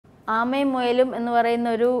ആമയും മുയലും എന്ന് പറയുന്ന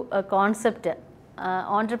ഒരു കോൺസെപ്റ്റ്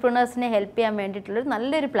ഓൺട്രപ്രണേഴ്സിനെ ഹെൽപ്പ് ചെയ്യാൻ വേണ്ടിയിട്ടുള്ളൊരു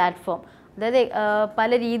നല്ലൊരു പ്ലാറ്റ്ഫോം. അതായത്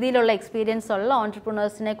പല രീതിയിലുള്ള എക്സ്പീരിയൻസ് ഉള്ള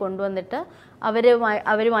ഓൺട്രപ്രണേഴ്സിനെ കൊണ്ടുവന്നിട്ട്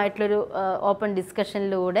അവരുമായിട്ടുള്ളൊരു ഓപ്പൺ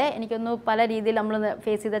ഡിസ്കഷനിലൂടെ എനിക്കൊന്ന് പല രീതിയിൽ നമ്മൾ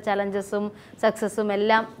ഫേസ് ചെയ്ത ചലഞ്ചസും സക്സസ്സും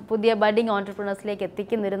എല്ലാം പുതിയ ബഡിങ് ഓൺട്രപ്രണേഴ്സിലേക്ക്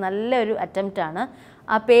എത്തിക്കുന്നൊരു നല്ലൊരു അറ്റംപ്റ്റാണ്.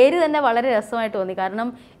 ആ പേര് തന്നെ വളരെ രസമായിട്ട് തോന്നി. കാരണം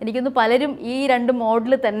എനിക്കൊന്ന് പലരും ഈ രണ്ട്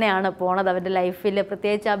മോഡൽ തന്നെയാണ് പോണത് അവരുടെ ലൈഫിൽ.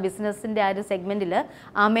 പ്രത്യേകിച്ച് ആ ബിസിനസ്സിൻ്റെ ആ ഒരു സെഗ്മെൻറ്റിൽ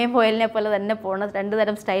ആമയും മുയലിനെ പോലെ തന്നെ പോണ രണ്ട്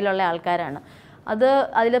തരം സ്റ്റൈലുള്ള ആൾക്കാരാണ്.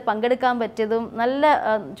 അതിൽ പങ്കെടുക്കാൻ പറ്റിയതും നല്ല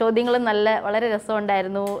ചോദ്യങ്ങളും വളരെ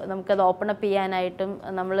രസമുണ്ടായിരുന്നു. നമുക്കത് ഓപ്പൺ അപ്പ് ചെയ്യാനായിട്ടും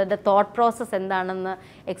നമ്മളുടെ തോട്ട് പ്രോസസ്സ് എന്താണെന്ന്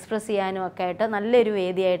എക്സ്പ്രസ് ചെയ്യാനും ഒക്കെ ആയിട്ട് നല്ലൊരു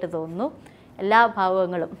വേദിയായിട്ട് തോന്നുന്നു. എല്ലാ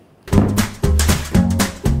ഭാവങ്ങളും